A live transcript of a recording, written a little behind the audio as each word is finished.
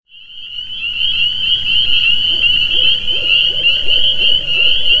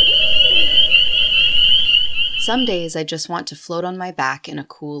Some days I just want to float on my back in a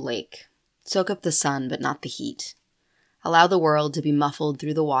cool lake, soak up the sun but not the heat, allow the world to be muffled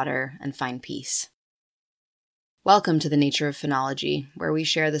through the water and find peace. Welcome to the Nature of Phenology, where we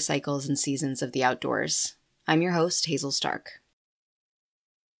share the cycles and seasons of the outdoors. I'm your host, Hazel Stark.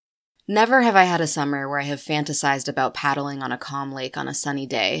 Never have I had a summer where I have fantasized about paddling on a calm lake on a sunny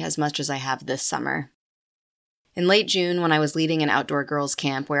day as much as I have this summer. In late June, when I was leading an outdoor girls'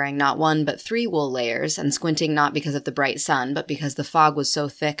 camp wearing not one but 3 wool layers and squinting not because of the bright sun, but because the fog was so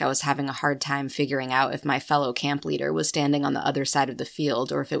thick I was having a hard time figuring out if my fellow camp leader was standing on the other side of the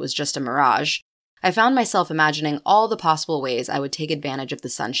field or if it was just a mirage, I found myself imagining all the possible ways I would take advantage of the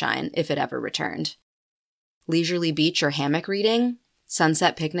sunshine if it ever returned. Leisurely beach or hammock reading?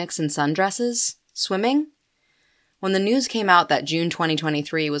 Sunset picnics in sundresses? Swimming? When the news came out that June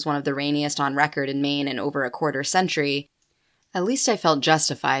 2023 was one of the rainiest on record in Maine in over a quarter century, at least I felt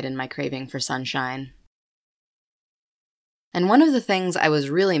justified in my craving for sunshine. And one of the things I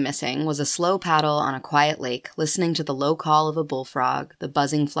was really missing was a slow paddle on a quiet lake, listening to the low call of a bullfrog, the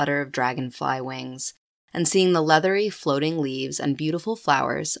buzzing flutter of dragonfly wings, and seeing the leathery, floating leaves and beautiful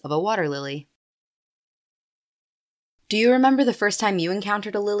flowers of a water lily. Do you remember the first time you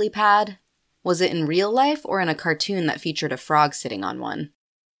encountered a lily pad? Was it in real life or in a cartoon that featured a frog sitting on one?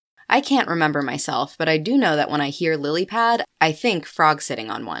 I can't remember myself, but I do know that when I hear lily pad, I think frog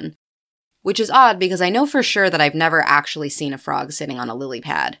sitting on one. Which is odd because I know for sure that I've never actually seen a frog sitting on a lily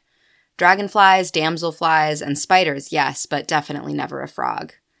pad. Dragonflies, damselflies, and spiders, yes, but definitely never a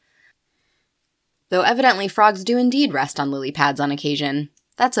frog. Though evidently frogs do indeed rest on lily pads on occasion.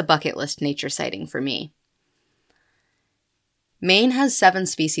 That's a bucket list nature sighting for me. Maine has 7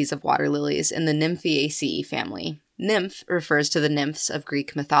 species of water lilies in the Nymphaceae family. Nymph refers to the nymphs of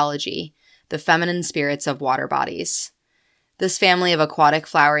Greek mythology, the feminine spirits of water bodies. This family of aquatic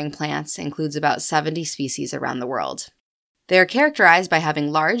flowering plants includes about 70 species around the world. They are characterized by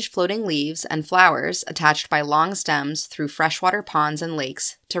having large floating leaves and flowers attached by long stems through freshwater ponds and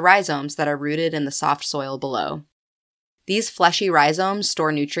lakes to rhizomes that are rooted in the soft soil below. These fleshy rhizomes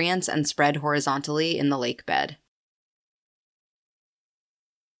store nutrients and spread horizontally in the lake bed.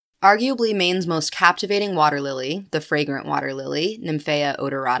 Arguably Maine's most captivating water lily, the fragrant water lily, Nymphaea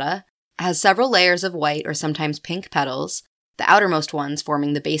odorata, has several layers of white or sometimes pink petals. The outermost ones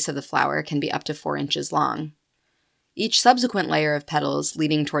forming the base of the flower can be up to 4 inches long. Each subsequent layer of petals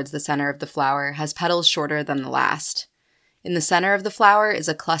leading towards the center of the flower has petals shorter than the last. In the center of the flower is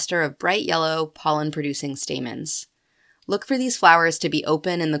a cluster of bright yellow, pollen-producing stamens. Look for these flowers to be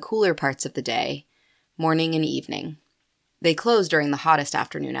open in the cooler parts of the day, morning and evening. They close during the hottest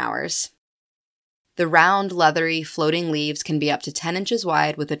afternoon hours. The round, leathery, floating leaves can be up to 10 inches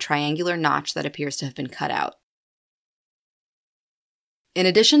wide with a triangular notch that appears to have been cut out. In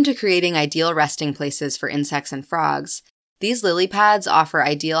addition to creating ideal resting places for insects and frogs, these lily pads offer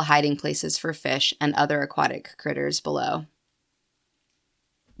ideal hiding places for fish and other aquatic critters below.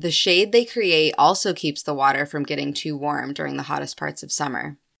 The shade they create also keeps the water from getting too warm during the hottest parts of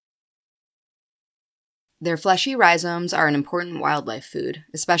summer. Their fleshy rhizomes are an important wildlife food,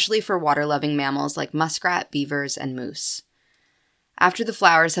 especially for water-loving mammals like muskrat, beavers, and moose. After the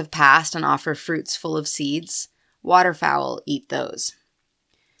flowers have passed and offer fruits full of seeds, waterfowl eat those.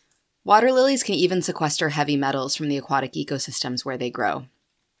 Water lilies can even sequester heavy metals from the aquatic ecosystems where they grow.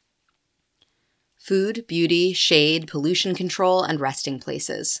 Food, beauty, shade, pollution control, and resting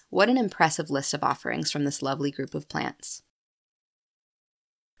places. What an impressive list of offerings from this lovely group of plants.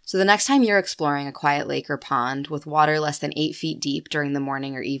 So the next time you're exploring a quiet lake or pond with water less than 8 feet deep during the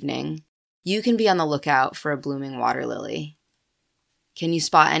morning or evening, you can be on the lookout for a blooming water lily. Can you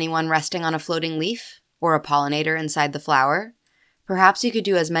spot anyone resting on a floating leaf or a pollinator inside the flower? Perhaps you could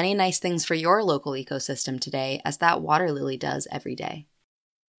do as many nice things for your local ecosystem today as that water lily does every day.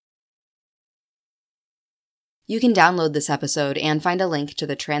 You can download this episode and find a link to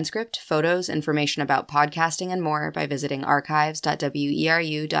the transcript, photos, information about podcasting, and more by visiting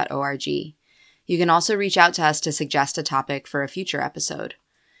archives.weru.org. You can also reach out to us to suggest a topic for a future episode.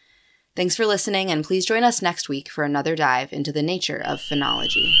 Thanks for listening, and please join us next week for another dive into the nature of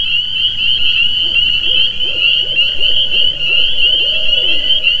phenology.